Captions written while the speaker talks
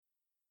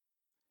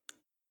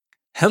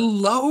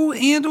Hello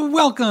and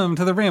welcome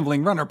to the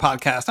Rambling Runner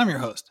Podcast. I'm your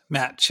host,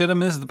 Matt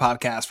Chittum. This is the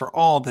podcast for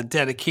all the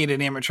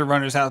dedicated amateur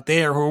runners out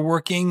there who are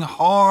working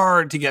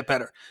hard to get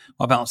better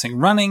while balancing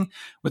running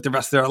with the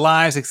rest of their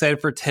lives.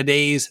 Excited for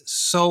today's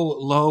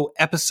solo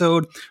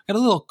episode. Got a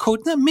little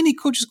mini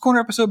Coach's Corner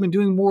episode. Been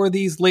doing more of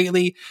these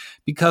lately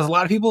because a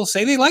lot of people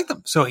say they like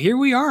them. So here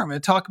we are. I'm going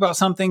to talk about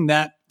something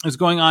that is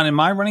going on in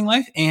my running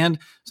life and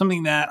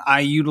something that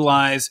I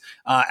utilize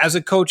as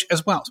a coach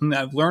as well. Something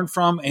that I've learned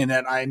from and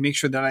that I make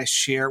sure that I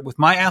share with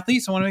my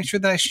athletes. I want to make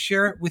sure that I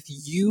share it with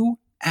you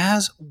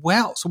as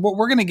well. So what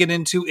we're going to get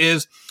into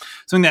is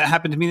something that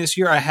happened to me this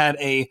year. I had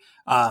a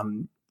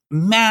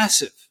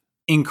massive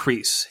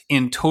increase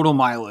in total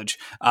mileage.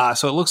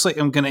 So it looks like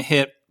I'm going to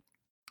hit,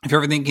 if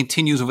everything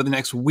continues over the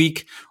next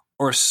week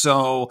or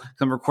so,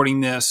 I'm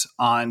recording this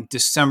on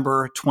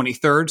December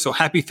 23rd. So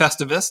happy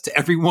Festivus to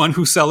everyone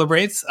who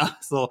celebrates.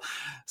 It's a little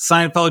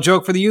Seinfeld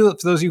joke for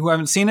those of you who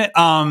haven't seen it.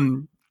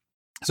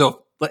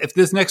 So if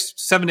this next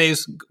 7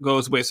 days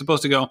goes the way it's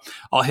supposed to go,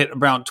 I'll hit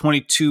around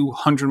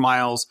 2,200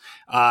 miles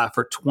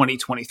for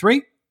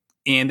 2023.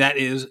 And that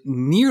is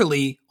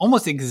nearly,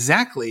 almost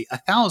exactly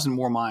 1,000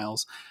 more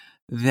miles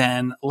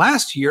than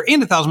last year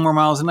and 1,000 more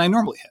miles than I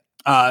normally hit.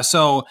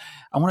 So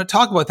I want to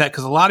talk about that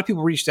because a lot of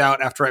people reached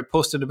out after I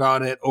posted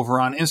about it over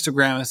on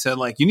Instagram and said,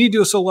 like, you need to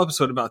do a solo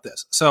episode about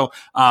this. So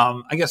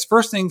I guess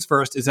first things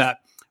first is that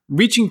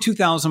reaching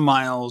 2,000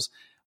 miles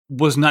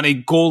was not a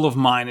goal of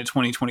mine in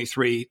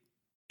 2023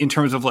 in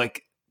terms of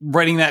like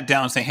writing that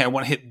down and saying, hey, I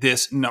want to hit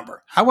this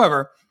number.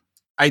 However,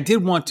 I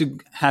did want to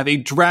have a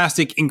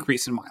drastic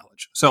increase in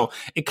mileage. So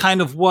it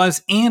kind of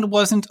was and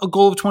wasn't a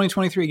goal of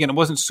 2023. Again, it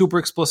wasn't super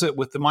explicit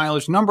with the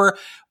mileage number,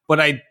 but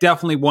I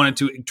definitely wanted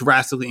to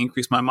drastically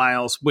increase my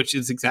miles, which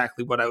is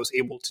exactly what I was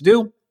able to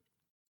do.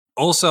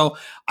 Also,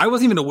 I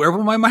wasn't even aware of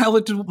what my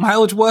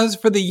mileage was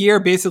for the year.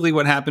 Basically,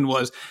 what happened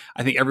was,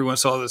 I think everyone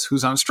saw this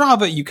who's on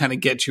Strava. You kind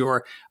of get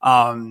your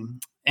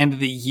end of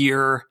the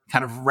year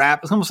kind of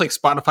wrap. It's almost like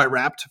Spotify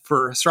Wrapped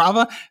for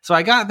Strava. So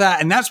I got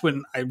that. And that's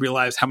when I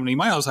realized how many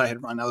miles I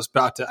had run. I was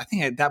about to, I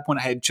think at that point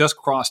I had just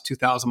crossed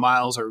 2,000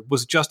 miles or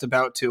was just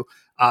about to.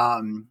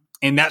 And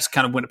that's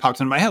kind of when it popped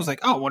into my head. I was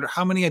like, oh, I wonder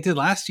how many I did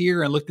last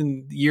year, and looked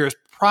in the years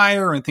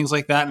prior and things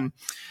like that. And,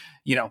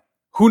 you know,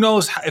 who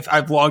knows if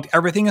I've logged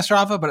everything in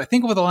Strava, but I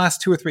think over the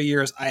last 2 or 3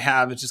 years I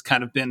have. It's just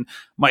kind of been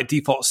my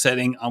default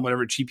setting on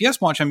whatever GPS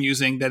watch I'm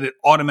using that it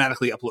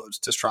automatically uploads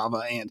to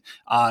Strava. And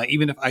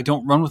even if I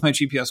don't run with my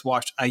GPS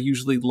watch, I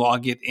usually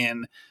log it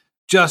in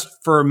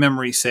just for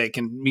memory's sake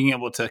and being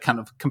able to kind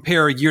of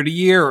compare year to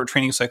year or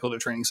training cycle to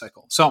training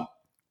cycle. So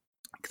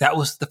that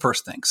was the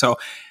first thing. So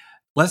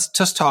let's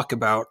just talk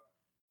about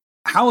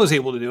how I was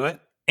able to do it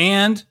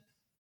and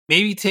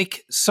maybe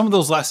take some of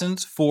those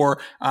lessons for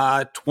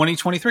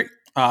 2023.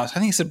 So I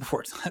think I said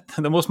before,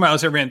 the most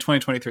miles I ever ran in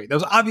 2023. That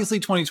was obviously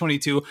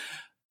 2022.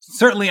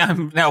 Certainly,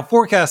 I'm now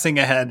forecasting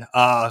ahead.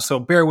 So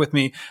bear with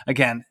me.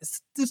 Again,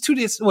 it's 2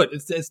 days.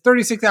 It's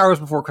 36 hours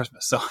before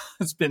Christmas. So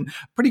it's been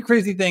pretty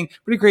crazy thing.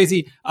 Pretty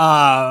crazy.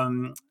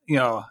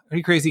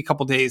 Pretty crazy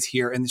couple days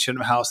here in the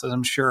Chittum house, as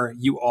I'm sure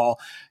you all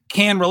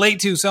can relate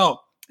to. So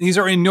these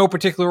are in no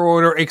particular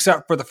order,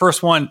 except for the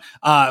first one.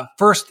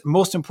 First,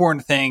 most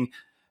important thing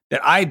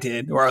that I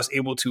did, or I was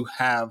able to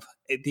have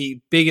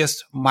the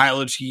biggest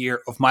mileage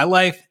year of my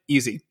life,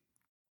 easy.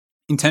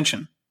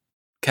 Intention.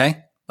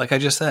 Okay? Like I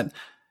just said,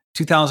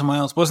 2,000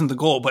 miles wasn't the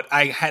goal, but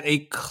I had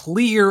a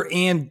clear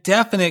and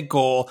definite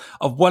goal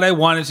of what I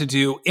wanted to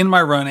do in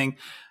my running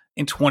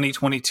in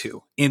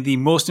 2022. And the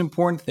most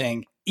important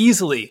thing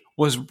easily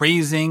was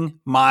raising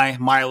my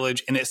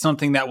mileage. And it's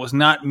something that was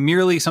not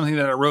merely something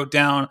that I wrote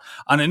down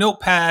on a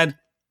notepad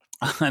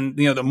on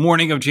the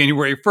morning of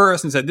January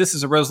 1st and said, this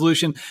is a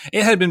resolution.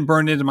 It had been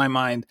burned into my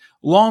mind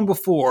long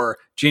before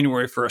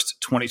January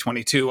 1st,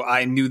 2022.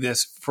 I knew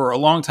this for a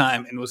long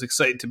time and was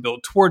excited to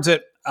build towards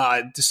it.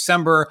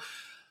 December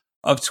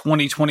of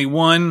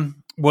 2021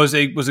 was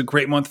a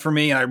great month for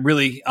me. And I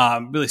really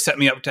set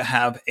me up to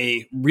have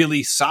a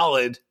really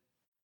solid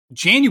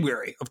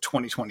January of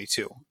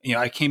 2022.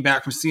 I came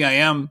back from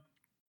CIM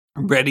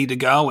ready to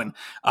go. And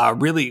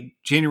really,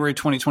 January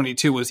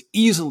 2022 was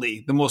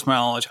easily the most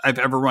mileage I've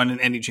ever run in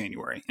any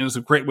January. And it was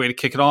a great way to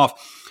kick it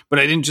off. But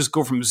I didn't just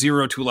go from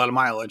zero to a lot of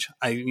mileage.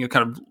 I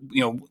kind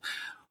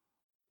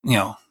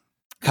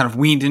of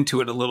weaned into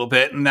it a little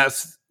bit. And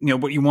that's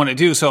what you want to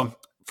do. So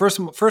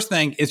first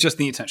thing is just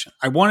the intention.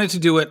 I wanted to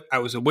do it. I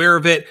was aware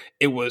of it.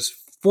 It was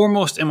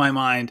foremost in my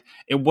mind.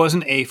 It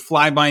wasn't a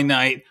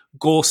fly-by-night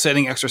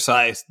goal-setting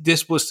exercise.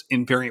 This was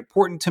very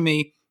important to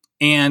me.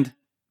 And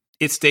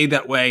it stayed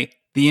that way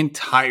the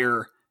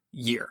entire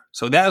year.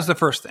 So that is the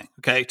first thing.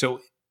 Okay. So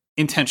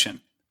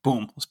intention,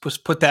 boom. Let's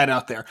put that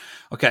out there.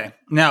 Okay.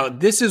 Now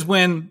this is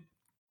when,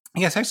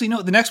 yes, actually,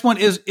 no, the next one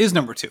is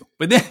number 2,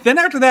 but then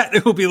after that,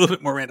 it will be a little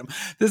bit more random.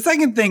 The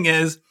second thing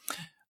is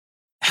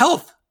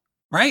health,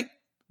 right?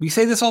 We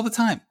say this all the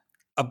time.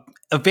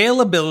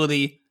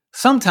 Availability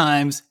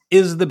sometimes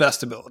is the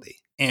best ability.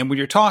 And when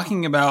you're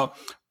talking about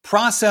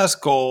process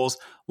goals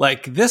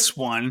like this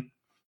one,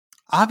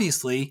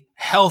 obviously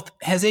health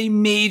has a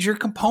major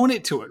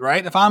component to it,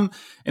 right?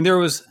 And there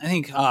was, I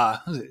think,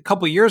 was it a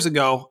couple of years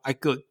ago, I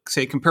could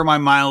say compare my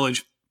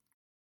mileage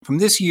from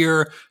this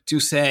year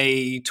to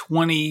say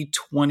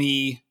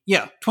 2020.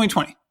 Yeah,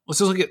 2020. Let's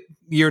just look at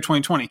the year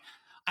 2020.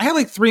 I had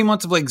like 3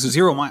 months of like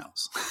 0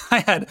 miles.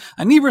 I had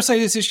a knee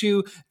bursitis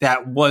issue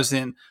that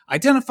wasn't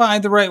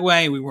identified the right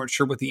way. We weren't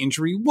sure what the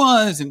injury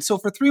was. And so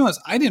for 3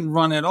 months, I didn't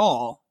run at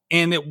all.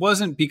 And it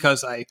wasn't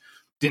because I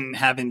didn't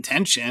have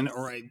intention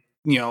or I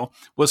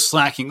was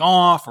slacking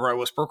off or I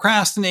was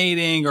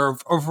procrastinating or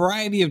a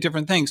variety of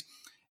different things.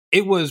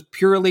 It was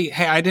purely,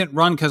 hey, I didn't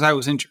run because I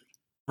was injured,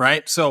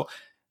 right? So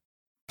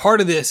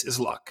part of this is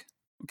luck,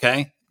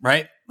 okay,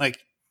 right? Like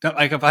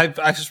if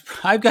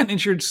I've gotten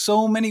injured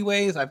so many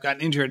ways. I've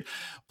gotten injured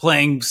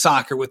playing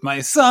soccer with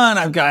my son.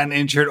 I've gotten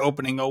injured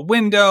opening a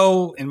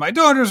window in my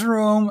daughter's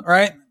room,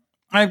 right?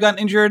 I've gotten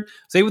injured,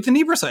 say, with the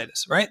knee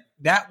bursitis, right?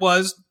 That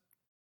was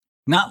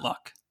not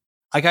luck.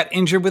 I got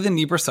injured with a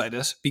knee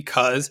bursitis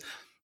because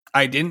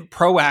I didn't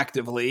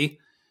proactively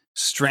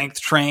strength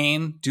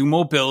train, do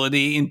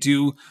mobility, and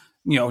do,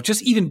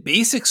 just even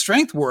basic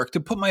strength work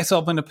to put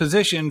myself in a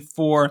position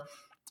for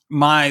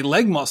my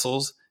leg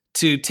muscles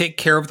to take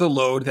care of the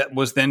load that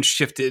was then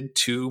shifted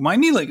to my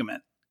knee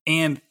ligament.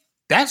 And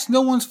that's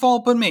no one's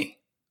fault but me.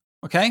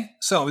 Okay.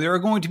 So there are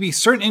going to be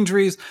certain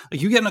injuries,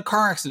 like you get in a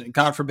car accident,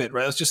 God forbid,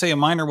 right? Let's just say a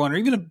minor one or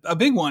even a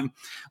big one.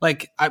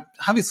 Like I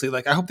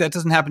hope that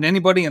doesn't happen to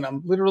anybody. And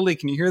I'm literally,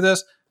 can you hear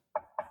this?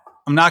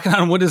 I'm knocking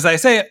on wood as I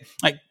say it.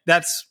 Like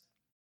that's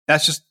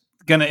just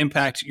going to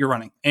impact your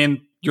running and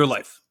your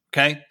life.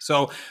 Okay.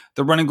 So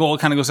the running goal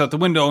kind of goes out the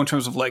window in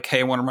terms of like, hey,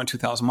 I want to run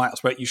 2,000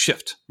 miles, right? You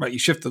shift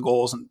the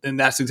goals and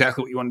that's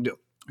exactly what you want to do.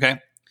 Okay.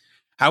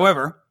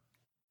 However,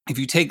 if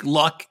you take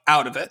luck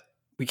out of it,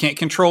 we can't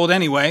control it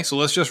anyway. So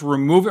let's just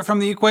remove it from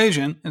the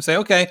equation and say,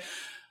 okay,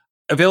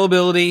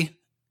 availability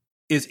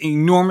is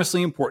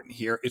enormously important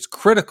here. It's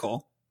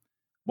critical.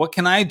 What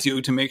can I do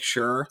to make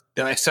sure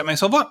that I set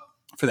myself up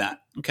for that?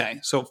 Okay.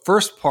 So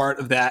first part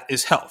of that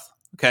is health.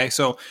 Okay.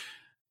 So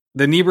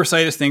the knee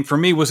bursitis thing for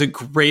me was a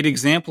great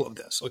example of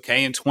this.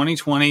 Okay. In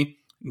 2020,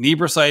 knee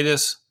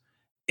bursitis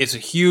is a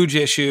huge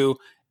issue.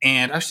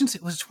 And I shouldn't say,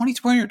 was it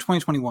 2020 or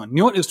 2021? You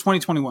know what? It was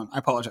 2021. I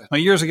apologize. My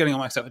years are getting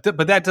all mixed up,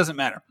 but that doesn't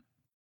matter.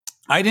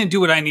 I didn't do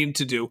what I needed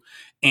to do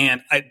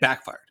and it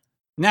backfired.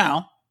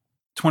 Now,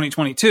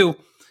 2022,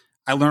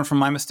 I learned from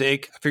my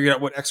mistake. I figured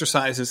out what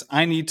exercises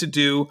I need to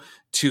do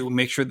to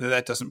make sure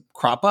that doesn't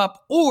crop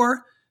up.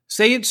 Or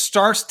say it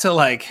starts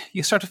to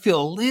you start to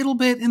feel a little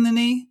bit in the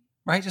knee,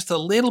 right? Just a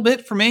little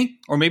bit for me.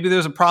 Or maybe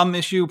there's a problem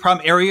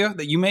area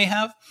that you may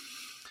have.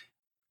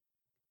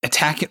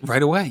 Attack it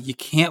right away. You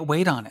can't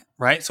wait on it,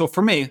 right? So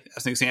for me,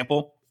 as an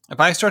example, if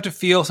I start to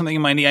feel something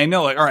in my knee, I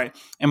know all right,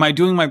 am I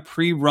doing my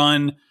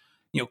pre-run,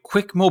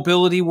 quick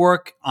mobility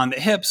work on the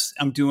hips?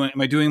 Am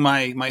I doing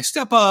my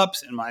step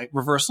ups and my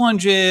reverse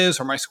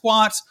lunges or my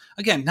squats?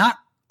 Again,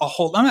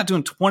 I'm not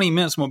doing 20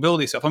 minutes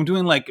mobility stuff. I'm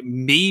doing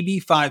maybe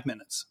 5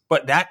 minutes,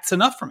 but that's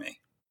enough for me.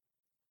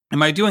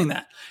 Am I doing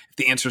that? If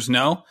the answer is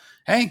no,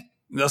 hey,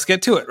 let's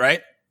get to it,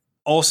 right?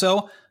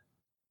 Also,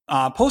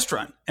 post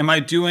run, am I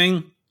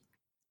doing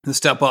the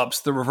step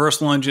ups, the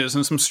reverse lunges,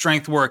 and some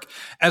strength work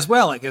as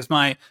well? As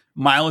my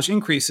mileage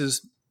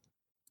increases,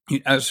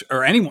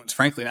 or anyone's,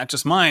 frankly, not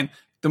just mine,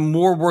 the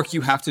more work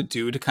you have to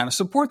do to kind of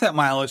support that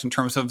mileage in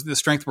terms of the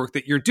strength work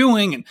that you're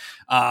doing.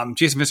 And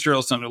Jason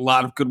Fitzgerald's done a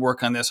lot of good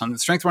work on this on the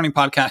Strength Running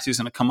Podcast. He's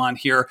going to come on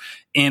here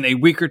in a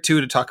week or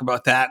two to talk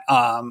about that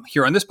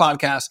here on this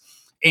podcast.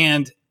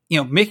 And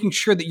making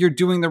sure that you're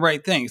doing the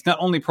right things, not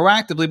only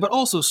proactively, but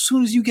also as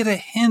soon as you get a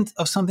hint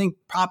of something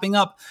popping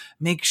up,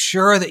 make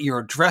sure that you're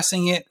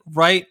addressing it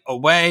right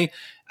away.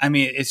 I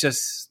mean, it's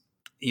just,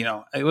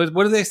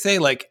 what do they say?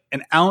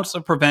 An ounce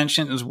of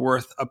prevention is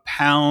worth a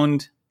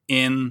pound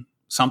in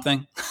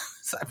something.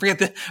 I forget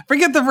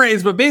the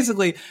phrase, but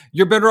basically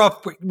you're better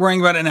off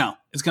worrying about it now.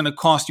 It's going to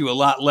cost you a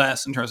lot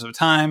less in terms of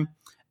time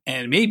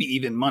and maybe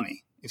even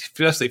money,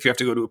 especially if you have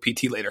to go to a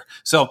PT later.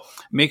 So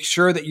make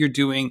sure that you're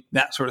doing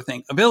that sort of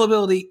thing.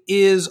 Availability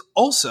is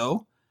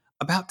also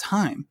about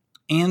time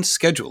and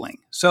scheduling.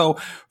 So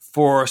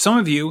for some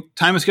of you,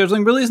 time and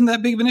scheduling really isn't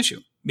that big of an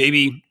issue.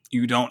 Maybe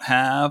you don't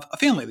have a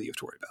family that you have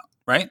to worry about,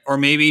 right? Or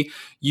maybe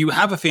you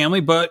have a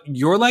family, but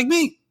you're like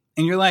me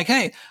and you're like,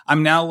 hey,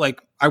 I'm now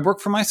I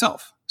work for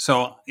myself.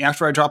 So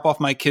after I drop off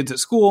my kids at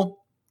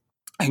school,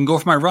 I can go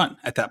for my run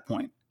at that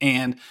point.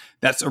 And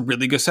that's a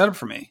really good setup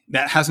for me.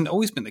 That hasn't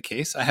always been the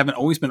case. I haven't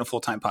always been a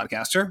full-time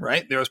podcaster,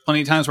 right? There was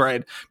plenty of times where I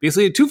had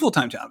basically had 2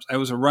 full-time jobs. I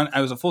was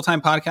a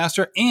full-time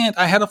podcaster and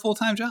I had a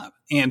full-time job.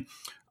 And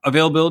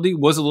availability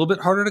was a little bit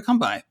harder to come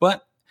by.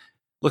 But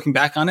looking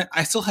back on it,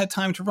 I still had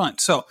time to run.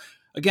 So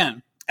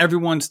again,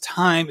 everyone's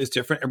time is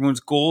different. Everyone's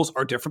goals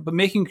are different. But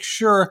making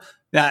sure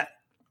that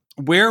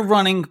where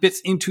running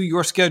fits into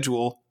your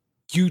schedule,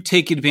 you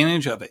take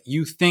advantage of it.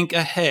 You think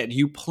ahead.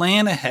 You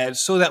plan ahead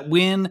so that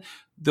when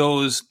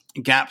those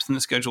gaps in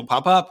the schedule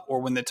pop up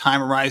or when the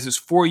time arises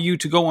for you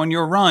to go on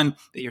your run,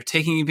 that you're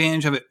taking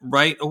advantage of it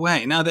right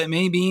away. Now, that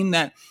may mean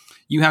that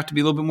you have to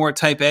be a little bit more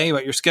type A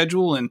about your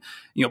schedule and,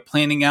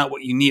 planning out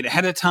what you need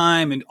ahead of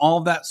time and all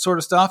of that sort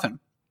of stuff. And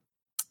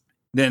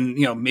then,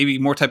 maybe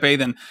more type A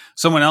than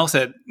someone else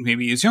that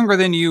maybe is younger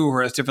than you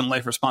or has different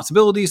life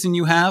responsibilities than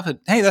you have. And,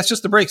 hey, that's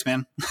just the breaks,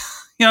 man.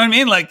 You know what I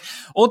mean? Like,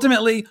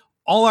 ultimately,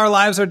 all our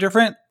lives are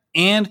different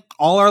and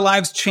all our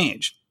lives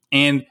change.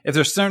 And if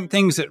there's certain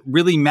things that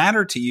really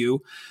matter to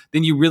you,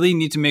 then you really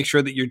need to make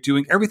sure that you're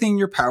doing everything in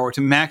your power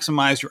to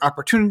maximize your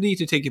opportunity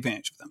to take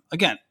advantage of them.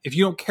 Again, if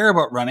you don't care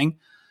about running,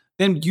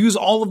 then use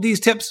all of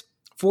these tips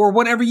for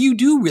whatever you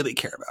do really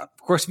care about.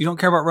 Of course, if you don't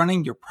care about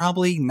running, you're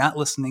probably not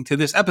listening to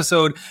this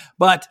episode,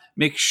 but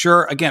make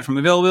sure, again, from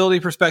an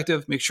availability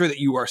perspective, make sure that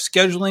you are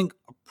scheduling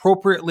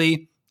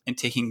appropriately and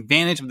taking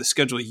advantage of the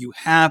schedule you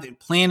have and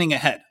planning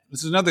ahead.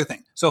 This is another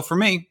thing. So for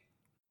me,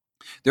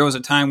 there was a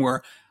time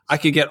where I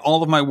could get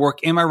all of my work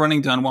and my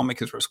running done while my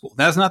kids were at school.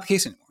 That's not the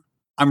case anymore.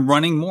 I'm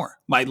running more.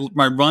 My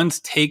runs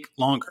take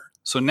longer.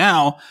 So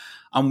now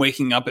I'm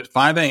waking up at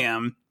 5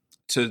 a.m.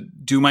 to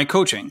do my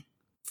coaching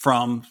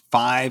from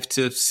 5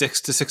 to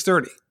 6 to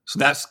 6:30. So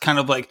that's kind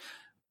of like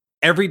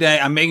every day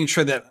I'm making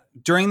sure that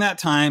during that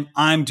time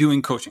I'm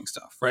doing coaching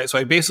stuff, right? So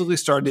I basically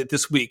started it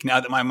this week now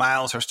that my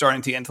miles are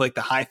starting to get into like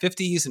the high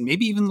 50s and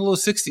maybe even the low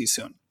 60s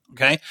soon.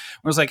 Okay. I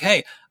was like,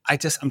 hey, I'm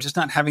just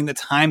not having the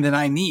time that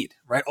I need,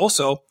 right?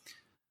 Also,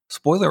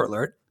 spoiler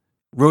alert,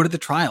 Road to the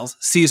Trials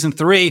season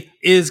 3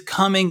 is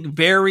coming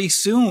very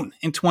soon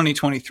in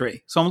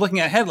 2023. So I'm looking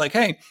ahead like,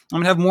 hey, I'm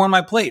going to have more on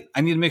my plate.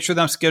 I need to make sure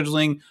that I'm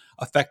scheduling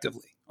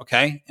effectively.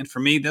 Okay. And for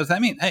me, does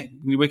that mean, hey,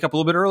 we wake up a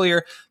little bit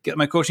earlier, get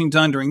my coaching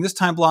done during this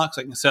time block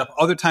so I can set up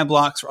other time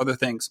blocks for other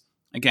things.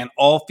 Again,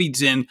 all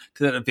feeds in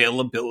to that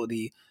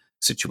availability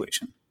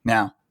situation.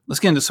 Now, let's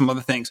get into some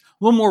other things.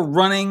 A little more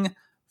running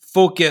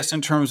focus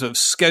in terms of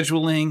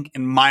scheduling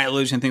and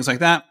mileage and things like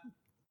that.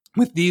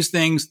 With these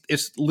things,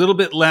 it's a little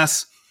bit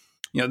less,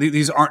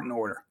 these aren't in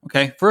order.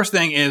 Okay. First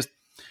thing is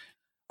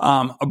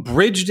a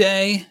bridge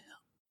day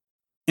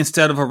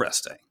instead of a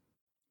rest day.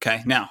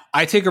 Okay. Now,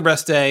 I take a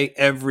rest day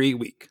every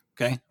week.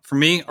 Okay. For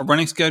me, a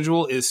running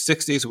schedule is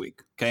 6 days a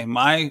week. Okay.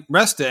 My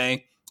rest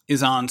day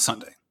is on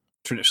Sunday,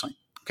 traditionally.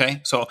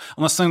 Okay. So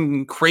unless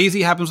something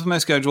crazy happens with my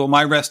schedule,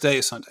 my rest day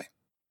is Sunday.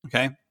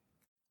 Okay.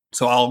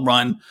 So I'll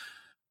run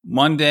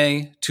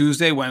Monday,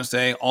 Tuesday,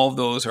 Wednesday. All of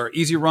those are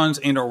easy runs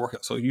and or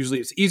workouts. So usually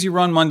it's easy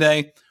run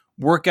Monday,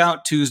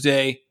 workout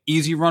Tuesday,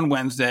 easy run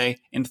Wednesday,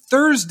 and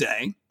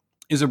Thursday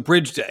is a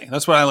bridge day.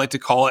 That's what I like to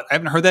call it. I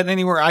haven't heard that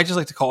anywhere. I just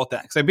like to call it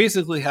that because I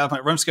basically have my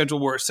run schedule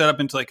where it's set up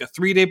into like a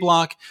 3-day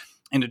block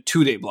and a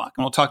 2-day block.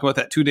 And we'll talk about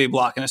that 2-day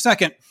block in a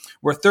second,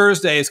 where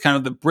Thursday is kind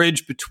of the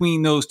bridge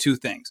between those two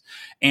things.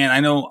 And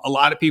I know a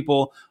lot of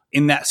people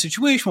in that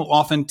situation will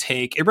often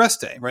take a rest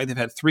day, right? They've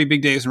had 3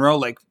 big days in a row.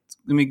 Like,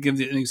 let me give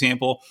you an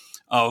example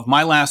of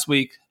my last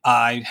week.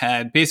 I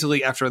had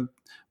basically after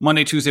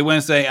Monday, Tuesday,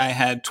 Wednesday, I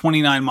had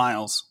 29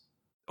 miles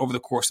over the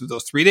course of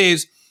those 3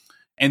 days.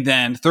 And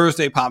then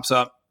Thursday pops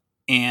up,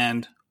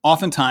 and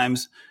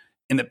oftentimes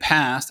in the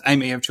past, I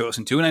may have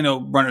chosen to, and I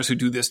know runners who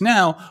do this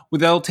now,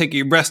 they'll take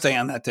a rest day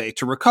on that day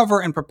to recover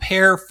and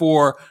prepare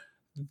for,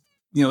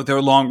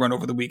 their long run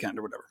over the weekend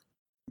or whatever.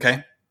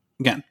 Okay.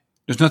 Again,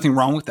 there's nothing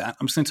wrong with that.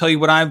 I'm just going to tell you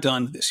what I've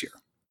done this year.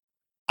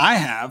 I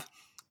have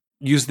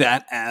used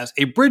that as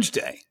a bridge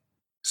day.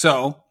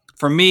 So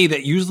for me,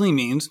 that usually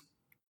means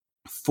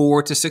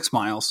 4 to 6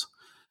 miles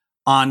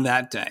on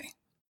that day.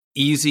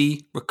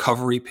 Easy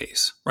recovery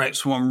pace, right?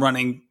 So I'm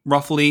running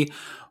roughly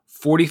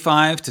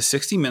 45 to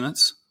 60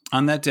 minutes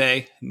on that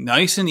day.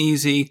 Nice and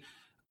easy,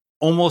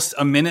 almost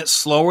a minute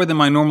slower than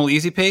my normal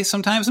easy pace.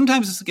 Sometimes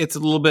it gets a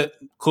little bit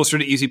closer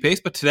to easy pace,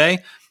 but today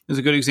is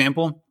a good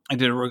example. I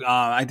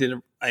did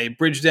a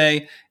bridge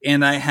day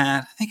and I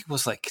had, I think it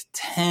was like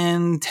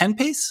 10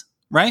 pace,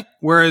 right?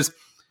 Whereas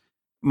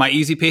my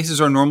easy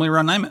paces are normally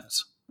around 9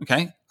 minutes.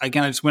 Okay.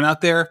 Again, I just went out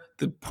there.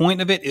 The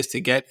point of it is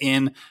to get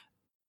in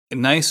a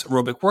nice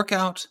aerobic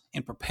workout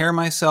and prepare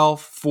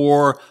myself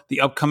for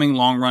the upcoming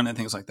long run and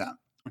things like that.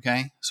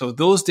 Okay. So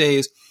those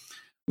days,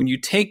 when you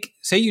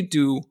say you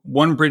do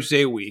one bridge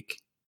day a week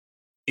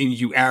and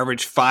you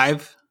average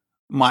 5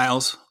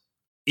 miles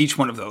each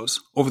one of those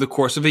over the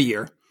course of a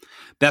year,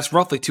 that's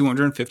roughly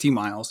 250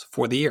 miles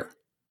for the year.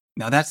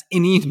 Now that's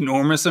an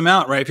enormous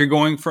amount, right? If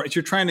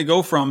you're trying to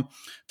go from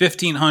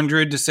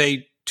 1,500 to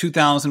say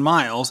 2,000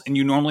 miles and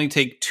you normally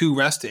take 2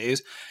 rest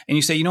days and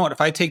you say, you know what, if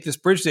I take this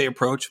bridge day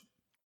approach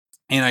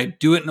and I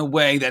do it in a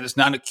way that is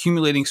not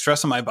accumulating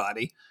stress on my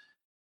body,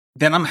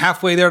 then I'm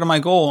halfway there to my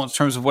goal in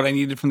terms of what I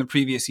needed from the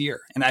previous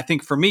year. And I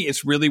think for me,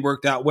 it's really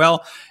worked out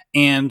well.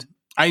 And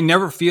I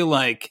never feel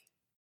like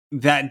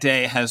that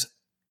day has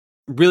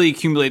really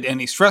accumulated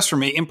any stress for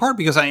me, in part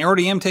because I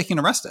already am taking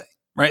a rest day,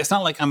 right? It's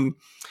not like I'm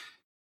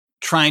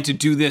trying to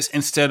do this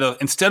instead of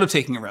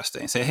taking a rest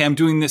day and say, hey, I'm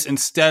doing this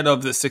instead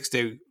of the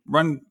 6-day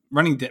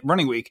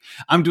running week.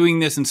 I'm doing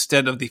this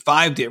instead of the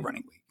 5-day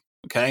running week.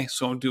 Okay.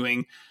 So I'm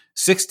doing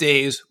 6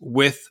 days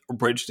with a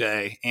bridge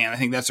day. And I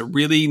think that's a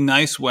really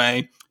nice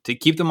way to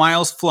keep the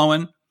miles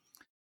flowing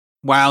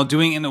while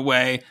doing it in a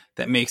way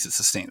that makes it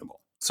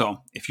sustainable.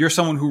 So if you're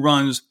someone who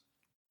runs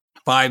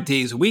 5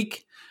 days a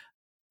week.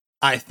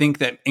 I think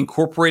that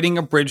incorporating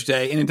a bridge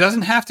day, and it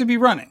doesn't have to be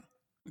running.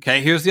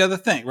 Okay, here's the other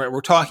thing, right?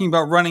 We're talking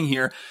about running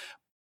here,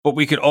 but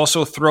we could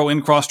also throw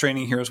in cross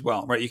training here as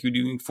well, right? You could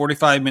do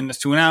 45 minutes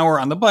to an hour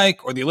on the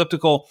bike or the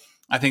elliptical.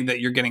 I think that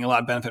you're getting a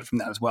lot of benefit from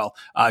that as well.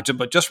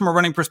 But just from a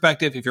running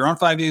perspective, if you're on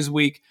 5 days a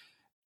week,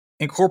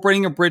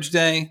 incorporating a bridge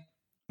day,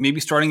 maybe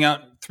starting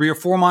out 3 or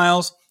 4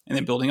 miles and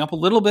then building up a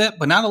little bit,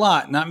 but not a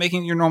lot, not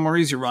making it your normal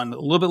easy run, a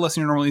little bit less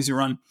than your normal easy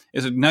run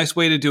is a nice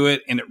way to do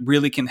it. And it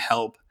really can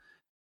help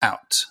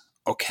out.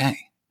 Okay.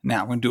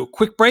 Now we're going to do a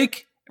quick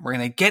break and we're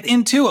going to get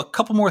into a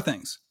couple more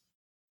things.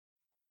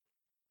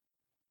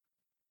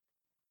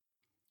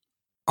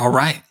 All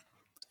right.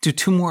 Do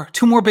two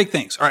more big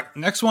things. All right.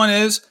 Next one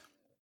is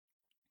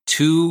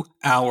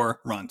 2-hour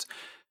runs.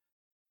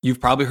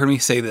 You've probably heard me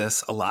say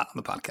this a lot on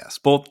the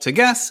podcast, both to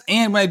guests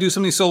and when I do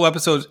some of these solo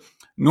episodes.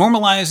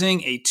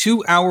 Normalizing a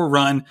 2-hour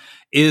run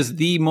is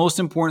the most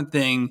important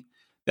thing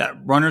that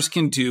runners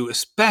can do,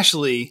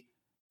 especially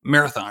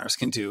marathoners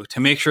can do, to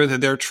make sure that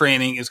their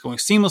training is going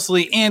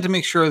seamlessly and to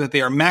make sure that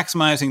they are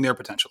maximizing their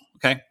potential.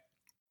 Okay.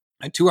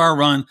 A 2-hour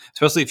run,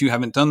 especially if you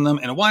haven't done them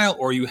in a while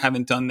or you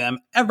haven't done them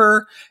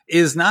ever,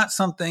 is not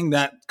something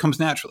that comes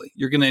naturally.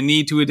 You're going to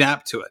need to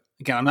adapt to it.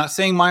 Again, I'm not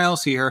saying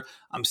miles here.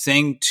 I'm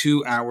saying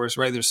 2 hours,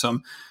 right? There's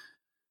some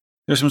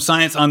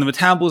science on the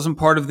metabolism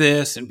part of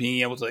this and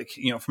being able to,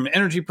 from an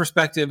energy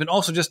perspective and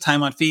also just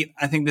time on feet.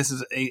 I think this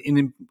is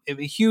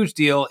a huge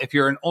deal. If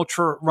you're an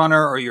ultra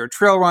runner or you're a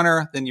trail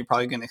runner, then you're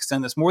probably going to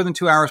extend this more than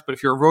 2 hours. But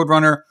if you're a road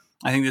runner,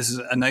 I think this is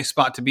a nice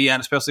spot to be at,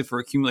 especially for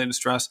accumulated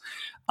stress.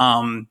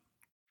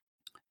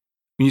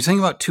 When you think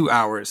about 2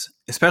 hours,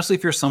 especially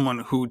if you're someone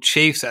who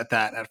chafes at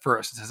that at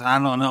first and says, I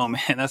don't know,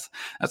 man,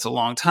 that's a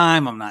long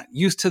time. I'm not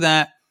used to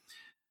that.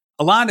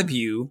 A lot of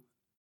you,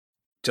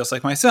 just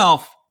like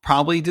myself,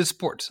 probably did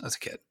sports as a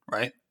kid,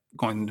 right?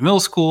 Going to middle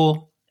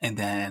school and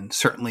then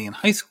certainly in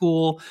high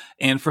school.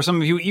 And for some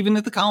of you, even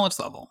at the college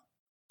level.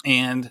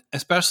 And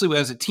especially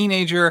as a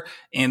teenager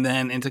and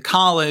then into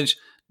college,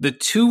 the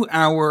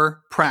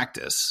 2-hour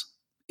practice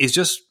is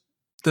just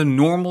the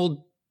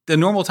normal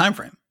time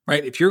frame.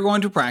 Right? If you're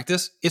going to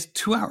practice, it's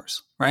 2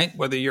 hours, right?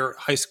 Whether you're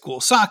high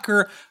school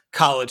soccer,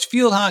 college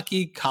field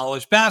hockey,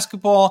 college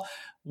basketball,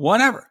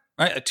 whatever,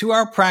 right? A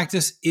 2-hour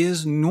practice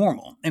is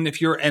normal. And if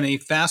you're in a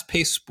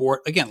fast-paced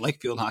sport, again,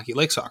 like field hockey,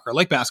 like soccer,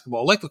 like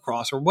basketball, like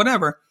lacrosse, or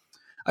whatever,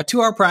 a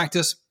 2-hour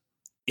practice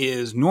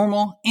is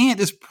normal and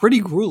is pretty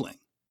grueling.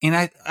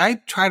 And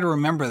I try to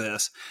remember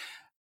this,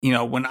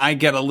 when I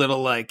get a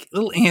little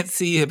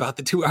antsy about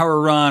the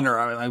 2-hour run, or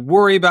I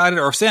worry about it,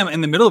 or say I'm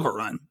in the middle of a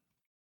run.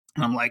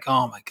 And I'm like,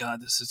 oh my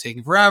God, this is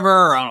taking forever.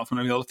 Or I don't know if I'm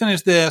going to be able to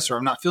finish this, or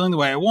I'm not feeling the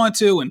way I want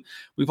to. And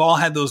we've all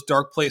had those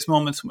dark place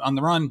moments on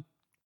the run.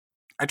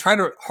 I try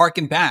to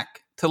hearken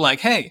back to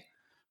hey,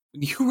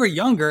 when you were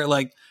younger,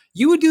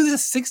 you would do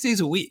this 6 days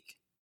a week,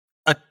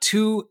 a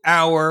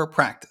 2-hour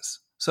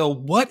practice. So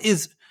what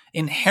is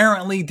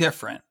inherently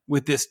different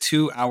with this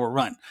 2-hour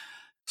run?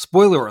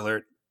 Spoiler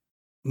alert,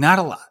 not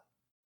a lot.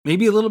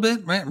 Maybe a little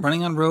bit, right?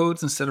 Running on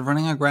roads instead of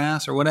running on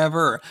grass or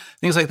whatever, or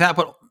things like that.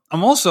 But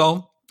I'm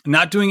also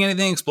not doing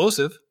anything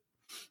explosive,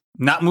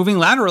 not moving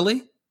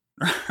laterally,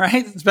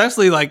 right?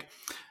 Especially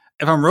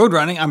if I'm road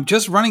running, I'm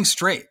just running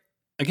straight.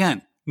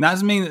 Again,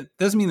 doesn't mean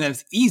that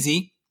it's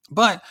easy,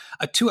 but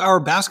a 2-hour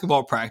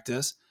basketball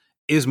practice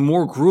is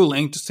more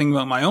grueling, just thinking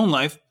about my own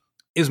life,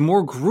 is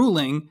more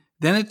grueling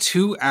than a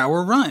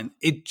 2-hour run.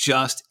 It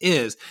just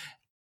is.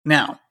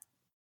 Now,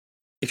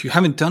 if you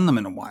haven't done them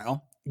in a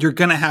while, you're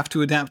going to have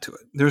to adapt to it.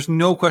 There's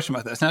no question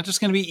about that. It's not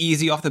just going to be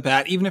easy off the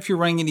bat, even if you're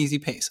running an easy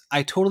pace.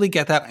 I totally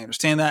get that. I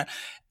understand that.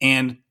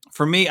 And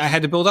for me, I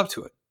had to build up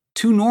to it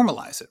to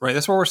normalize it, right?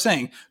 That's what we're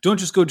saying. Don't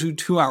just go to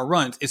 2-hour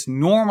runs. It's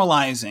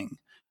normalizing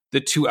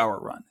the 2-hour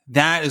run.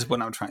 That is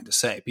what I'm trying to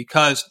say,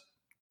 because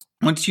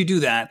once you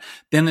do that,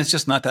 then it's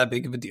just not that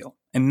big of a deal.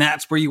 And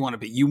that's where you want to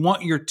be. You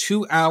want your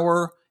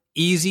 2-hour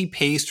easy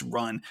paced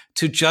run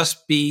to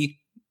just be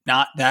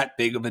not that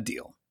big of a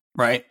deal,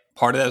 right?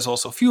 Part of that is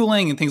also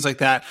fueling and things like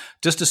that.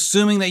 Just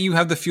assuming that you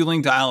have the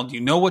fueling dialed, you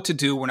know what to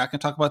do. We're not going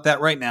to talk about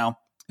that right now.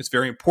 It's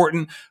very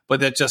important, but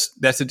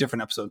that's a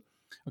different episode.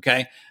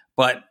 Okay.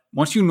 But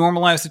once you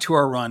normalize the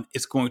 2-hour run,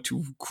 it's going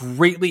to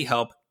greatly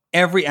help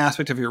every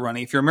aspect of your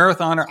running. If you're a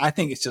marathoner, I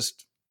think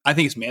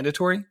it's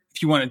mandatory.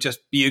 If you want to just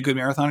be a good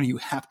marathoner, you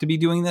have to be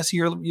doing this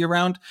year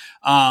round.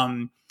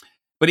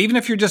 But even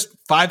if you're just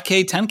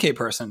 5K, 10K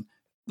person,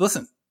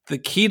 listen, the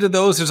key to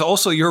those is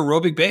also your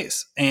aerobic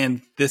base.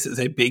 And this is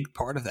a big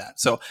part of that.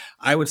 So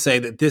I would say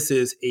that this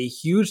is a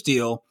huge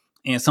deal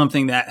and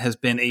something that has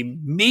been a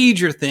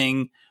major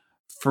thing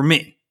for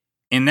me.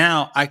 And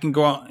now I can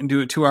go out and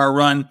do a 2-hour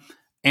run.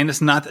 And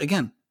it's not,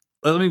 again,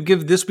 let me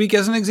give this week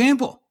as an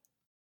example.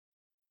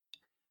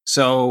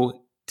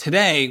 So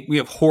today we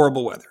have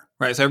horrible weather,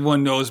 right? So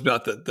everyone knows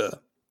about the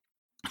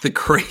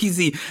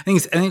crazy, I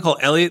think called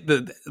Elliott,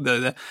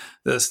 the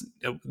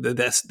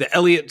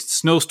Elliott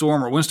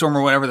snowstorm or windstorm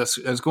or whatever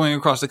that's going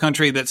across the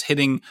country that's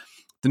hitting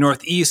the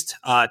Northeast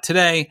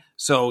today.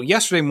 So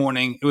yesterday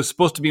morning, it was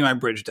supposed to be my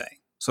bridge day.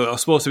 So I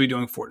was supposed to be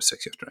doing 4 to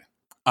 6 yesterday.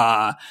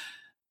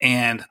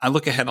 And I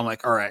look ahead, I'm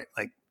like, all right,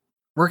 like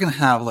we're going to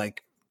have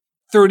like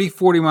 30,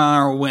 40 mile an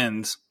hour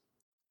winds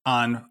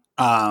on,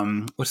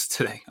 what's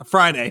today? A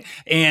Friday.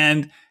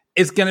 And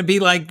it's going to be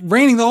like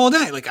raining the whole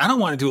day. Like, I don't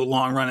want to do a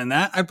long run in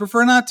that. I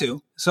prefer not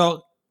to.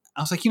 So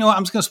I was like, you know what?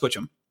 I'm just going to switch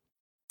them.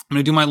 I'm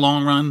going to do my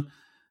long run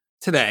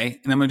today,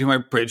 and I'm going to do my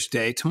bridge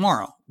day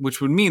tomorrow,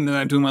 which would mean that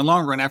I'm doing my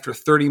long run after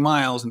 30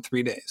 miles in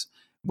 3 days,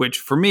 which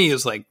for me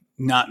is like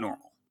not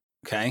normal.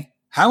 Okay.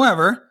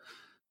 However,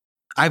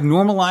 I've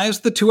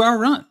normalized the 2-hour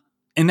run,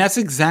 and that's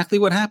exactly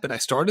what happened. I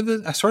started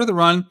the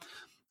run.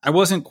 I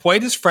wasn't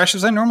quite as fresh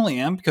as I normally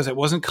am because I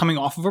wasn't coming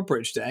off of a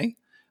bridge day,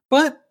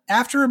 but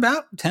after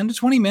about 10 to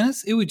 20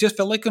 minutes, it would just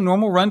felt like a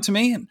normal run to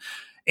me,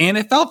 and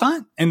it felt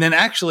fine. And then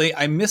actually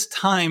I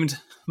mistimed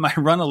my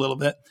run a little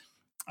bit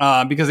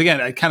because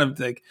again, I kind of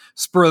like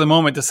spur of the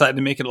moment decided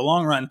to make it a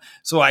long run.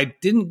 So I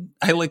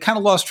like kind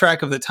of lost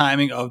track of the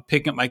timing of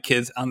picking up my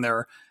kids on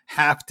their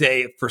half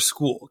day for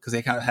school because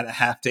they kind of had a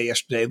half day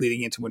yesterday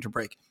leading into winter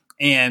break.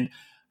 And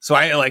so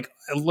all of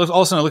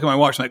a sudden I look at my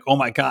watch and like, oh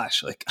my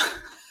gosh, like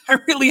I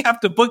really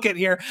have to book it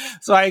here.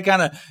 So I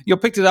kind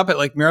of, picked it up at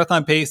like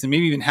marathon pace and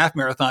maybe even half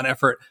marathon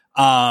effort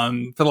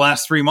for the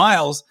last 3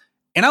 miles.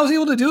 And I was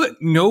able to do it.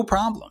 No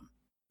problem.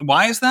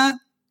 Why is that?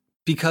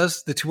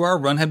 Because the 2-hour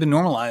run had been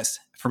normalized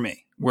for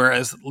me.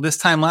 Whereas this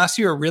time last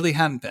year, it really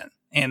hadn't been.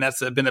 And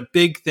that's been a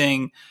big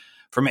thing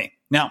for me.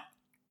 Now,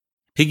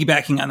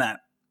 piggybacking on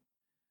that,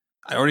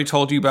 I already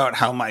told you about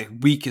how my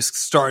week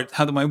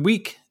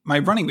my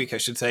running week, I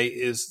should say,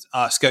 is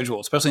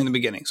scheduled, especially in the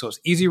beginning. So it's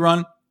easy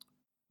run,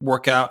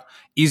 workout,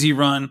 easy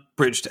run,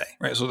 bridge day,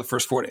 right? So the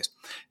first 4 days.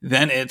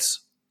 Then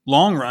it's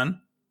long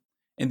run,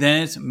 and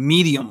then it's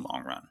medium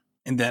long run,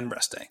 and then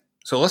rest day.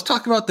 So let's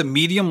talk about the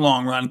medium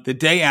long run, the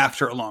day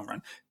after a long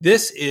run.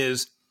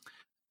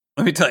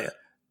 Let me tell you,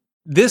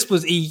 this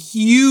was a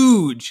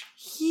huge,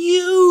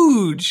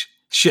 huge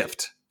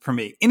shift for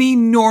me, an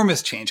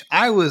enormous change.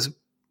 I was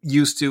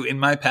used to in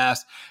my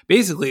past,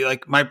 basically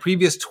like my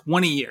previous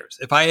 20 years.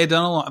 If I had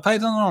done a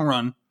long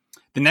run,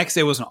 the next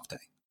day was an off day.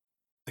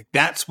 Like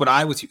that's what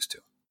I was used to.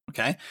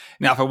 Okay.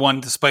 Now, if I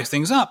wanted to spice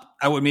things up,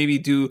 I would maybe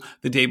do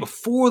the day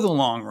before the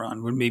long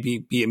run would maybe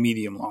be a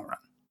medium long run,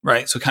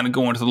 right? So kind of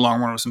go into the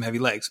long run with some heavy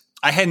legs.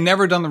 I had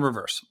never done the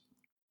reverse.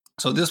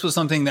 So this was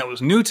something that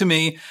was new to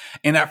me.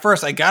 And at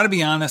first, I got to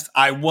be honest,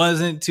 I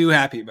wasn't too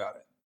happy about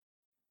it.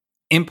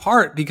 In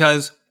part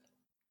because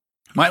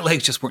my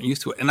legs just weren't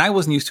used to it. And I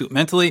wasn't used to it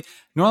mentally.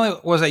 Nor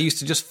was I used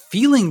to just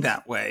feeling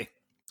that way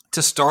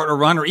to start a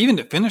run or even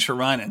to finish a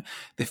run. And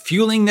the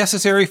fueling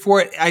necessary for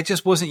it, I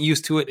just wasn't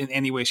used to it in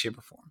any way, shape,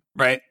 or form,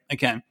 right?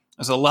 Again,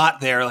 there's a lot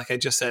there. Like I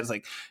just said, it's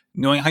like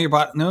knowing how your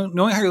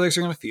legs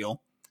are going to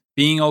feel,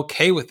 being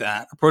okay with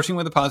that, approaching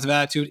with a positive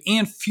attitude,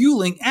 and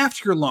fueling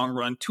after your long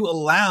run to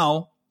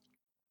allow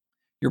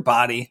your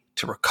body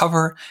to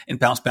recover and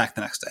bounce back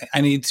the next day.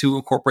 I need to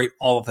incorporate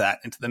all of that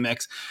into the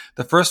mix.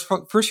 The first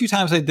few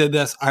times I did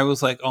this, I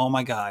was like, oh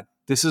my God,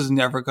 this is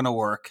never going to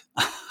work.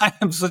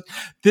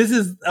 This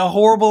is a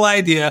horrible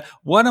idea.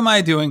 What am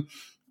I doing?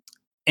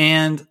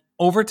 And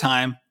over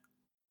time,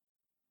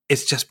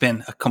 it's just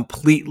been a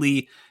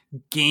completely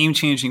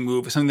game-changing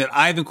move. It's something that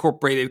I've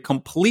incorporated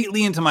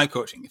completely into my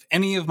coaching. If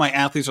any of my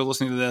athletes are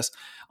listening to this,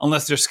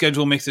 unless their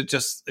schedule makes it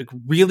just like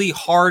really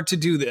hard to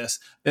do this,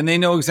 then they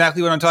know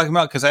exactly what I'm talking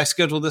about because I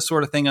schedule this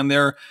sort of thing on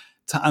their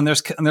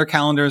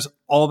calendars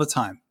all the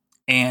time.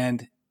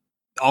 And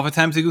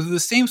oftentimes they go through the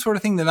same sort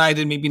of thing that I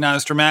did, maybe not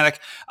as dramatic.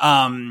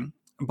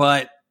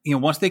 But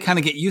once they kind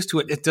of get used to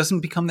it, it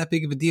doesn't become that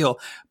big of a deal,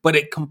 but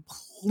it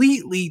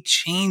completely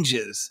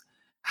changes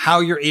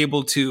how you're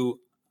able to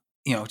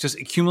just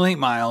accumulate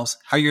miles,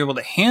 how you're able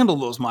to handle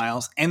those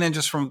miles. And then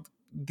just from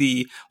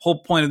the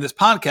whole point of this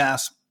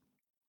podcast,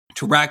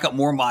 to rack up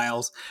more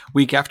miles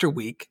week after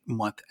week,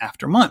 month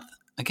after month.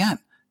 Again,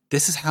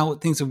 this is how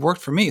things have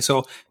worked for me.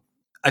 So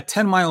a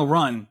 10-mile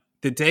run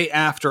the day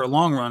after a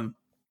long run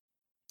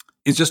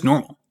is just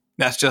normal.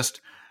 That's just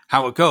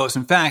how it goes.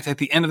 In fact, at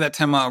the end of that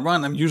 10-mile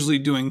run, I'm usually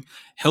doing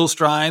hill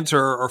strides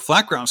or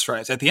flat ground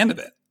strides at the end of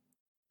it.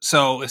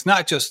 So it's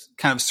not just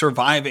kind of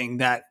surviving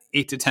that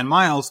 8 to 10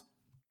 miles.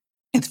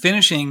 It's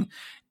finishing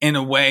in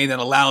a way that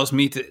allows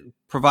me to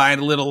provide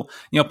a little,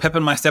 pep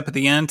in my step at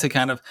the end to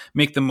kind of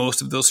make the most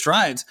of those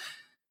strides.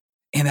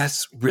 And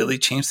that's really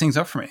changed things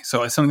up for me.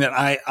 So it's something that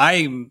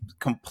I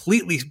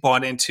completely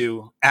bought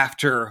into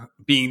after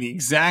being the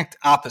exact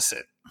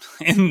opposite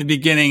in the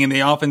beginning. And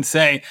they often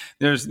say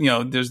there's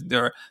no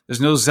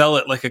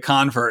zealot like a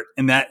convert.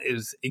 And that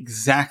is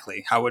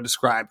exactly how I would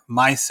describe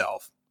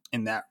myself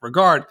in that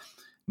regard.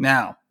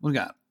 Now, what we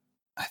got?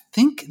 I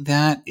think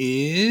that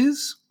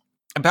is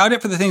about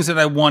it for the things that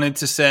I wanted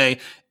to say.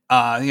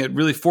 You had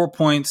really 5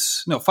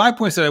 points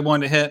that I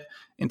wanted to hit: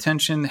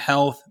 intention,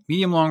 health,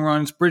 medium long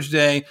runs, bridge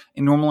day,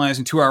 and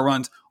normalizing 2-hour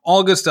runs.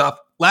 All good stuff.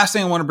 Last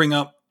thing I want to bring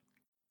up,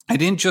 I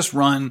didn't just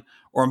run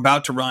or I'm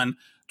about to run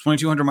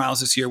 2,200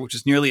 miles this year, which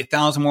is nearly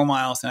 1,000 more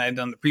miles than I had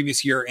done the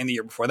previous year and the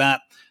year before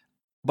that.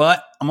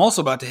 But I'm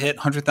also about to hit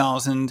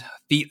 100,000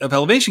 feet of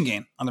elevation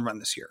gain on the run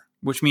this year,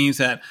 which means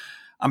that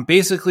I'm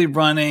basically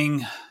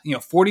running,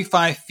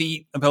 45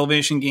 feet of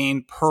elevation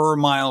gain per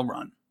mile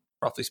run,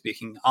 roughly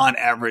speaking, on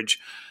average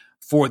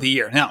for the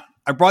year. Now,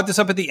 I brought this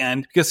up at the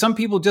end because some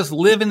people just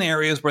live in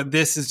areas where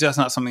this is just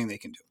not something they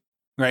can do,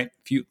 right?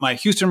 My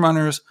Houston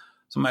runners,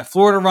 some of my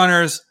Florida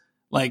runners,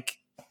 like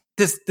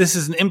this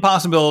is an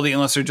impossibility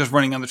unless they're just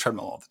running on the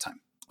treadmill all the time.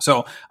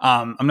 So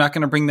I'm not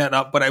going to bring that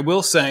up, but I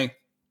will say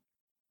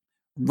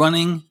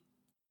running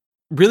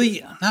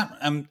really not.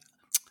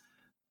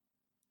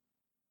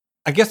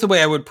 I guess the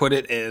way I would put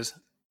it is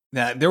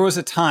that there was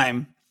a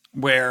time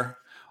where,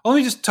 let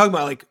me just talk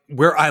about like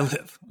where I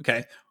live.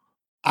 Okay.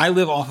 I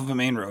live off of a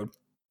main road.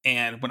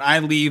 And when I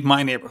leave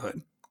my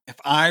neighborhood, if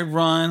I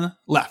run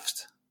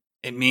left,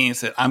 it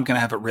means that I'm going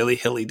to have a really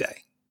hilly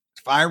day.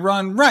 If I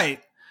run right,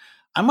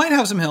 I might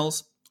have some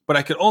hills, but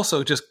I could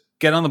also just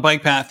get on the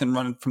bike path and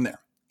run from there.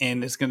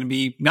 And it's going to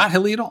be not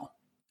hilly at all.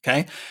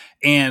 Okay.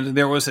 And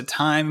there was a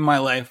time in my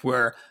life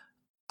where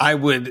I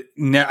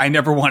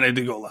never wanted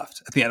to go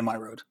left at the end of my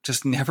road.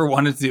 Just never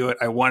wanted to do it.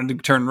 I wanted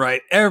to turn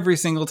right every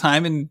single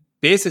time. And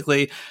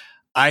basically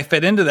I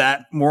fed into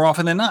that more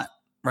often than not.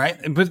 Right.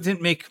 But it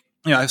didn't make,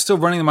 I was still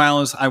running the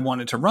miles I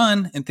wanted to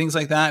run and things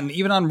like that. And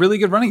even on really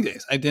good running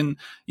days, I didn't,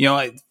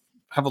 I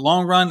have a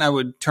long run. I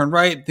would turn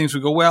right. Things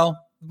would go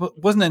well. It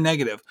wasn't a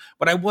negative,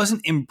 but I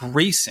wasn't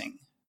embracing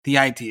the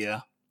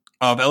idea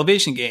of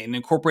elevation gain and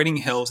incorporating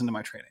hills into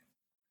my training.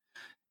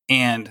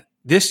 And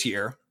this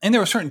year, and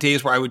there were certain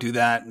days where I would do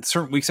that, and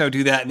certain weeks I would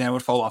do that, and then I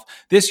would fall off.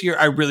 This year,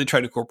 I really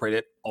tried to incorporate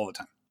it all the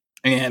time.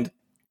 And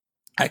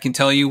I can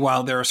tell you,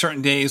 while there are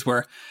certain days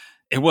where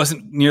it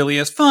wasn't nearly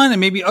as fun,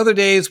 and maybe other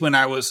days when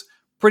I was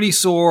pretty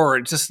sore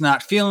or just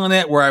not feeling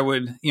it, where I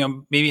would,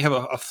 maybe have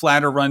a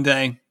flatter run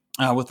day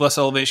with less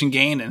elevation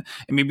gain, and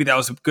maybe that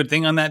was a good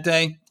thing on that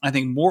day. I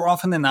think more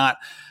often than not,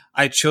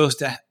 I chose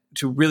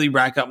to really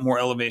rack up more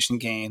elevation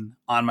gain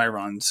on my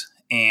runs,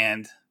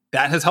 and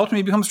that has helped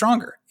me become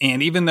stronger.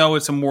 And even though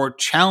it's a more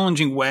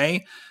challenging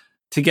way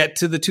to get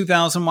to the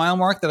 2,000 mile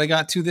mark that I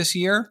got to this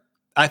year,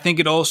 I think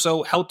it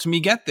also helped me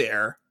get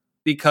there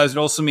because it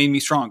also made me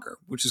stronger,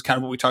 which is kind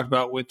of what we talked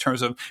about with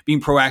terms of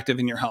being proactive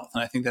in your health.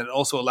 And I think that it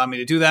also allowed me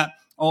to do that.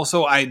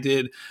 Also, I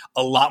did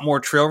a lot more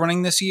trail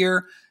running this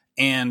year.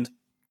 And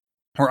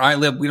where I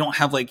live, we don't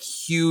have like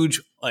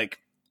huge, like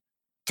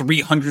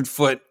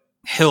 300-foot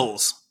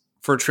hills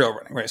for trail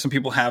running, right? Some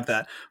people have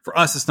that. For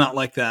us, it's not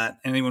like that.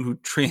 Anyone who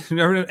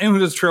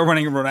does trail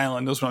running in Rhode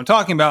Island knows what I'm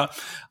talking about.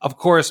 Of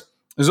course,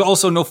 there's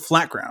also no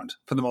flat ground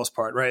for the most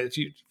part, right? If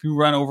you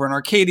run over in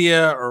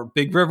Arcadia or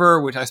Big River,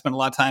 which I spent a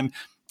lot of time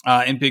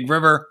in Big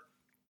River,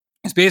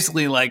 it's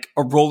basically like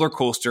a roller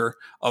coaster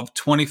of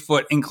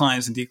 20-foot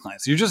inclines and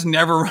declines. So you're just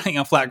never running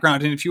on flat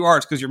ground. And if you are,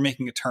 it's because you're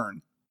making a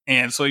turn.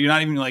 And so you're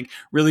not even like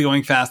really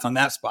going fast on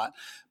that spot.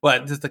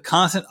 But just the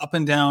constant up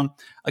and down,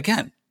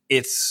 again,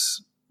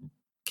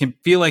 can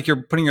feel like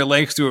you're putting your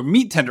legs through a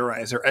meat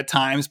tenderizer at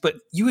times, but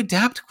you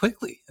adapt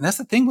quickly. And that's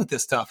the thing with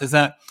this stuff is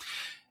that,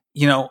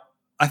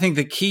 I think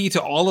the key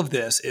to all of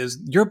this is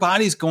your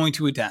body's going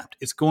to adapt.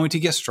 It's going to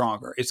get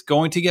stronger. It's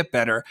going to get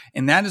better.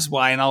 And that is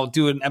why, and I'll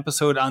do an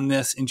episode on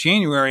this in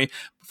January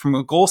from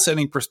a goal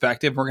setting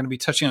perspective. We're going to be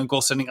touching on goal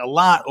setting a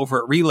lot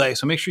over at Relay.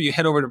 So make sure you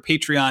head over to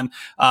Patreon,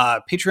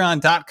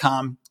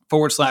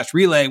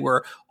 patreon.com/Relay,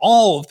 where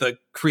all of the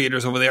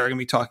creators over there are going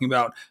to be talking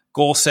about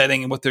goal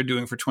setting and what they're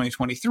doing for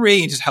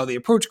 2023 and just how they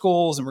approach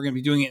goals. And we're going to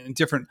be doing it in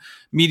different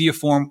media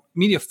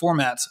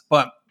formats.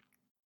 But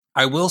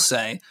I will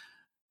say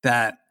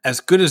that as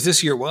good as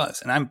this year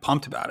was, and I'm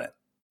pumped about it,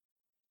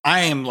 I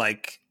am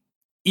like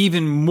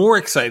even more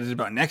excited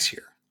about next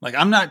year. Like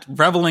I'm not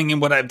reveling in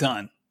what I've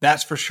done.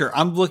 That's for sure.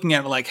 I'm looking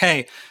at it like,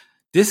 hey,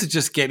 this is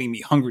just getting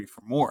me hungry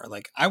for more.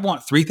 Like I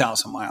want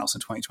 3,000 miles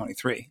in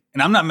 2023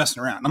 and I'm not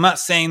messing around. I'm not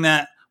saying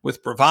that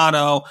with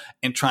bravado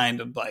and trying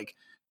to like,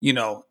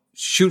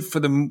 shoot for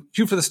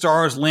the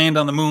stars, land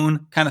on the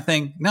moon kind of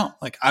thing. No,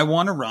 like I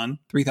want to run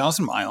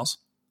 3,000 miles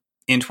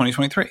in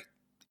 2023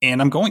 and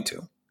I'm going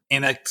to.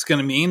 And that's going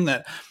to mean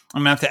that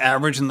I'm going to have to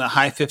average in the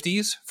high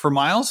 50s for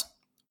miles.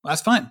 Well,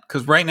 that's fine.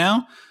 Because right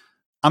now,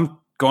 I'm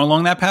going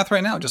along that path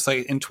right now. Just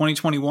like in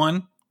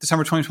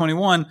December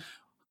 2021,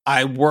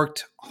 I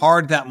worked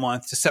hard that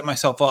month to set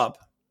myself up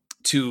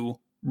to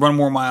run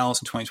more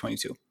miles in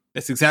 2022.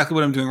 That's exactly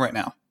what I'm doing right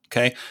now.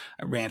 Okay.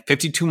 I ran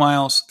 52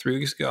 miles 3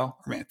 weeks ago.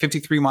 I ran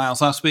 53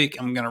 miles last week.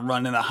 I'm going to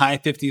run in the high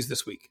 50s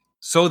this week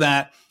so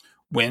that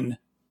when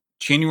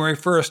January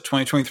 1st,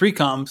 2023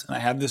 comes and I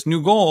have this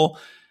new goal,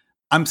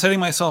 I'm setting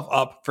myself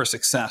up for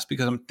success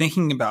because I'm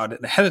thinking about it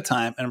ahead of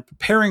time and I'm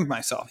preparing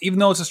myself. Even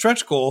though it's a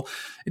stretch goal,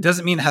 it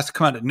doesn't mean it has to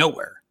come out of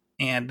nowhere.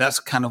 And that's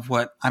kind of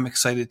what I'm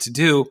excited to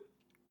do.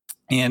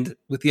 And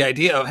with the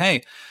idea of,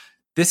 hey,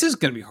 this is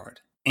going to be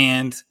hard.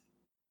 And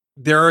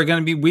there are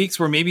going to be weeks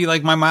where maybe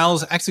like my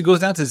miles actually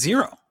goes down to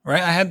 0,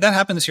 right? I had that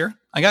happen this year.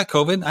 I got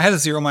COVID. I had a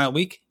 0 mile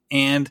week.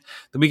 And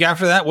the week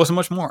after that wasn't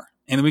much more.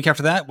 And the week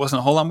after that wasn't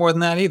a whole lot more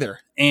than that either.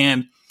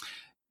 And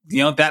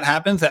if that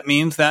happens, that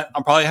means that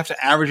I'll probably have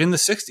to average in the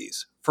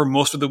 60s for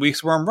most of the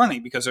weeks where I'm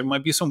running, because there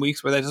might be some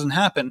weeks where that doesn't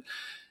happen.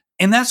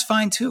 And that's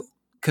fine too,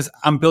 because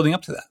I'm building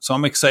up to that. So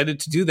I'm excited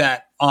to do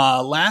that.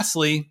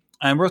 Lastly,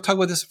 and we'll talk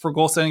about this for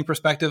goal setting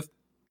perspective.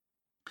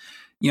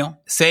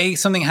 Say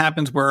something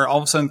happens where all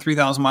of a sudden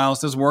 3,000 miles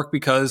doesn't work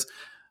because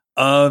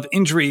of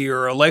injury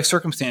or life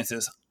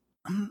circumstances.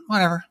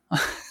 Whatever.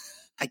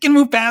 I can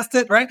move past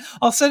it, right?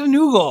 I'll set a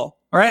new goal,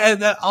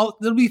 right?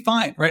 It'll be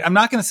fine, right? I'm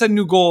not going to set a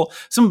new goal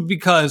simply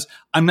because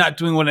I'm not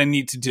doing what I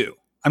need to do.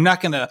 I'm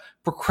not going to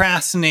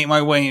procrastinate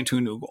my way into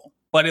a new goal.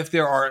 But if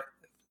there are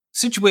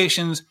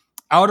situations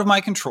out of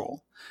my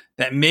control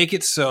that make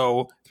it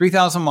so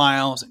 3,000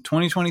 miles in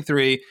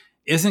 2023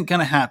 isn't going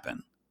to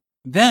happen,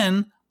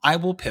 then I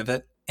will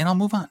pivot and I'll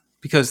move on,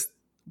 because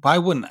why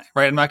wouldn't I,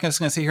 right? I'm not just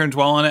going to sit here and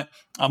dwell on it.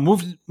 I'll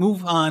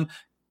move on,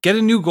 get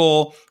a new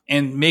goal,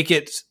 and make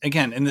it,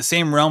 again, in the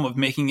same realm of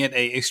making it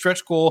a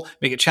stretch goal,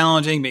 make it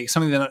challenging, make it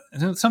something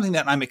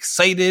that I'm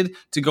excited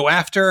to go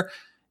after,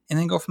 and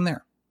then go from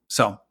there.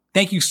 So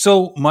thank you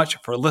so much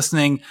for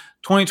listening.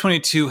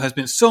 2022 has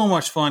been so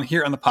much fun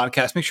here on the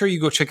podcast. Make sure you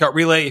go check out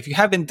Relay. If you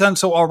haven't done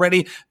so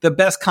already, the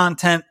best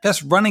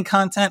running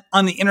content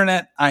on the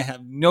internet. I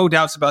have no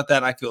doubts about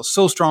that. I feel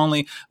so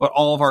strongly about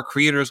all of our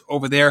creators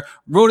over there.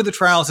 Road to the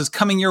Trials is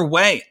coming your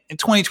way in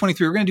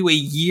 2023. We're going to do a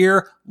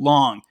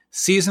year-long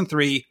Season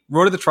 3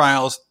 Road to the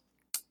Trials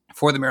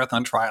for the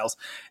Marathon Trials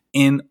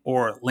in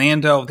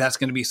Orlando. That's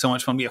going to be so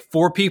much fun. We have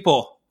 4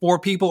 people. 4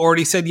 people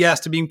already said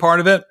yes to being part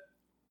of it.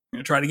 I'm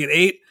going to try to get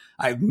 8.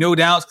 I have no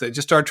doubts, because I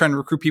just started trying to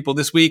recruit people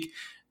this week.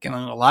 Getting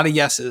a lot of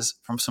yeses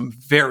from some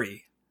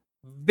very,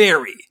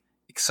 very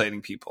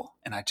exciting people.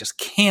 And I just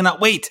cannot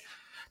wait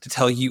to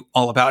tell you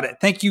all about it.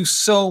 Thank you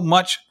so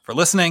much for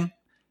listening,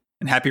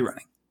 and happy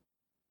running.